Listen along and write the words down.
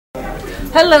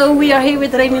Hello, we are here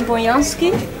with Remy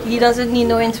Bonjasky. He doesn't need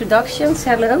no introductions.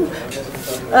 Hello.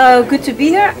 Good to be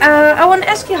here. I want to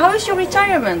ask you, how is your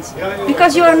retirement?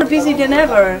 Because you are more busy than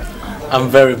ever. I'm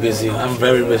very busy. I'm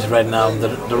very busy right now.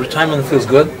 The retirement feels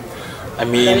good. I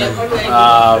mean,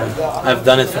 I've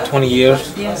done it for 20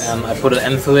 years, yes, and I put an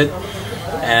end to it.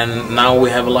 And now we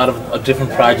have a lot of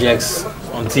different projects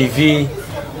on TV.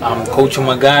 I'm coaching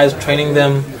my guys, training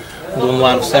them, doing a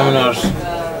lot of seminars.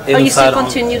 Oh, you still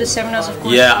continue the seminars, of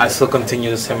course? Yeah, I still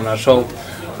continue the seminars. So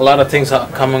a lot of things are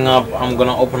coming up. I'm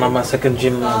gonna open up my second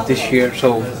gym this year.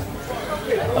 So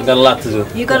I got a lot to do.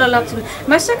 You got a lot to do.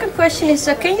 My second question is,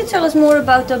 can you tell us more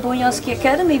about the Bonjaski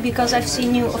Academy? Because I've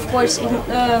seen you, of course, in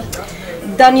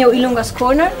Danyo Ilunga's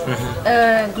corner,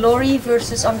 Glory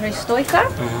versus Andre Stoica.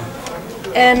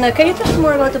 And can you tell us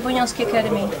more about the Bonjaski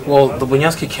Academy? Well, the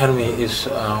Bonjaski Academy is,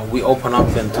 we opened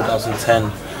up in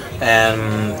 2010,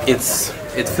 and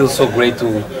it feels so great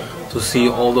to see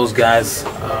all those guys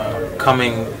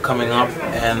coming up,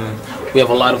 and we have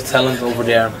a lot of talent over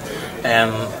there,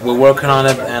 and we're working on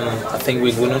it, and I think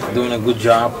we're doing a good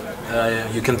job.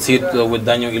 You can see it with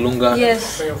Danyo Ilunga.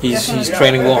 Yes, he's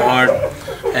training real hard,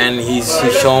 and he's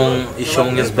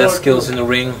showing his best skills in the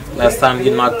ring. Last time he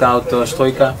knocked out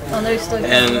Stoica,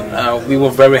 and we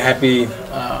were very happy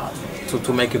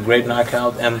to make a great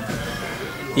knockout. And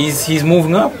he's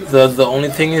moving up. The only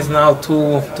thing is now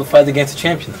to fight against the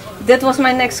champion. That was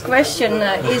my next question.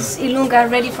 Is Ilunga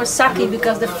ready for Saki?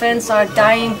 Because the fans are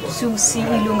dying to see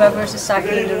Ilunga versus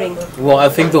Saki in the ring. Well, I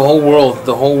think the whole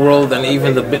world, and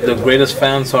even the greatest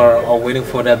fans are waiting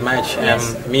for that match.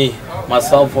 Yes. And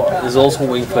myself is also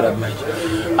waiting for that match.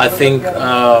 I think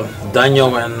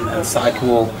Danyo and Saki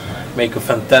will make a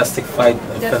fantastic fight,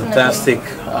 fantastic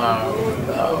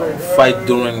fight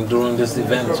during this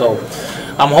event. So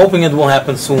I'm hoping it will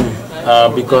happen soon,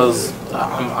 because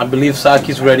I believe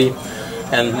Saki's ready,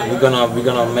 and we're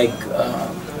gonna make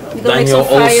Danyo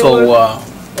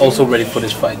also ready for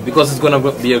this fight, because it's gonna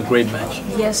be a great match.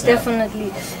 Yes,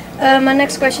 definitely. My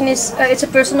next question is, it's a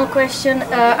personal question.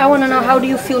 I want to know, how do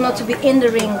you feel not to be in the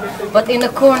ring but in the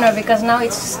corner, because now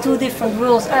it's two different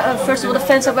worlds. First of all, the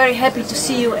fans are very happy to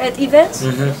see you at events,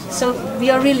 so we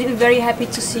are really very happy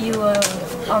to see you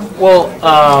on. Well,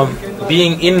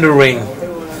 being in the ring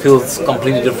feels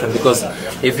completely different, because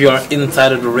if you are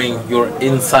inside of the ring, you're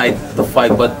inside the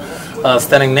fight, but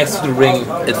standing next to the ring,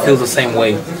 it feels the same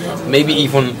way. Maybe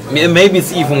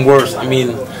it's even worse. I mean,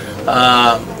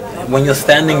 when you're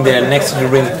standing there next to the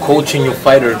ring coaching your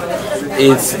fighter,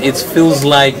 it feels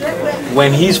like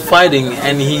when he's fighting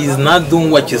and he's not doing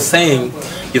what you're saying,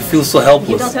 you feel so helpless.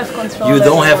 You don't have control. You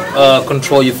don't have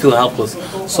control, you feel helpless.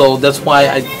 So that's why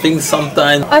I think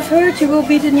sometimes... I've heard you will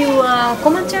be the new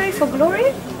commentary for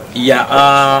Glory? Yeah,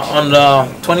 on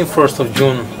the 21st of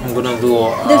June, I'm gonna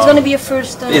do. That's gonna be your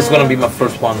first. It's gonna be my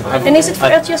first one. And is it for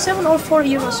RTL 7 or for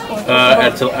Eurosport?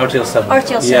 RTL 7.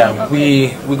 RTL 7. Yeah,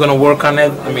 okay. we're gonna work on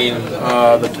it. I mean,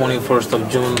 the 21st of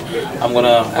June, I'm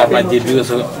gonna have my debut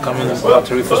as a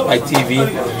commentary for Spike TV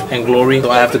and Glory. So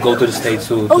I have to go to the States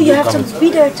to. Oh, you have to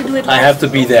be there to do it live. I have to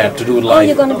be there to do it live. Oh,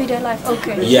 you're gonna be there live.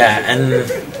 Okay. Yeah, and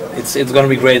it's gonna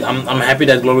be great. I'm happy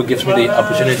that Glory gives me the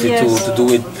opportunity to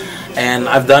do it. And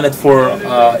I've done it for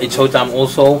It's Showtime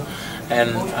also,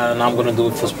 and I'm going to do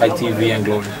it for Spike TV and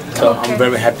Glory. So okay. I'm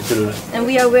very happy to do it. And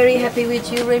we are very happy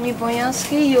with you, Remy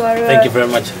Bonjasky. You are thank you very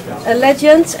much. A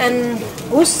legend. And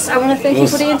Oes, I want to thank you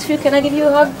for the interview. Can I give you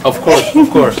a hug? Of course,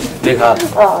 big hug.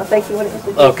 Oh, thank you for the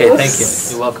interview. Okay, thank you.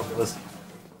 You're welcome.